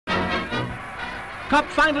Cup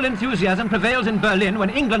final enthusiasm prevails in Berlin when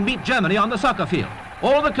England meet Germany on the soccer field.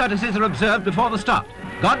 All the courtesies are observed before the start.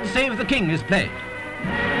 God Save the King is played.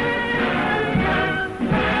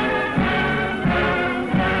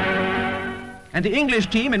 And the English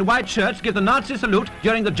team in white shirts give the Nazi salute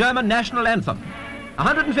during the German national anthem.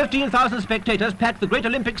 115,000 spectators pack the Great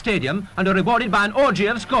Olympic Stadium and are rewarded by an orgy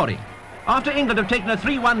of scoring. After England have taken a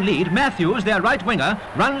 3-1 lead, Matthews, their right winger,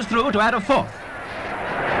 runs through to add a fourth.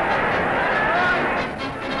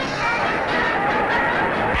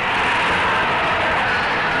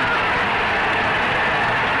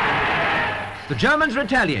 The Germans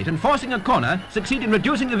retaliate and, forcing a corner, succeed in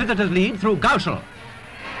reducing the visitors' lead through Gauchel.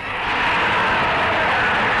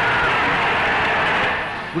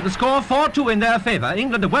 With the score 4-2 in their favour,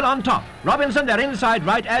 England are well on top. Robinson, their inside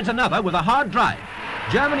right, adds another with a hard drive.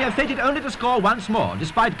 Germany are fated only to score once more,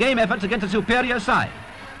 despite game efforts against a superior side.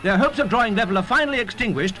 Their hopes of drawing level are finally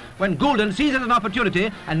extinguished when Goulden seizes an opportunity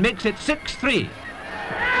and makes it 6-3.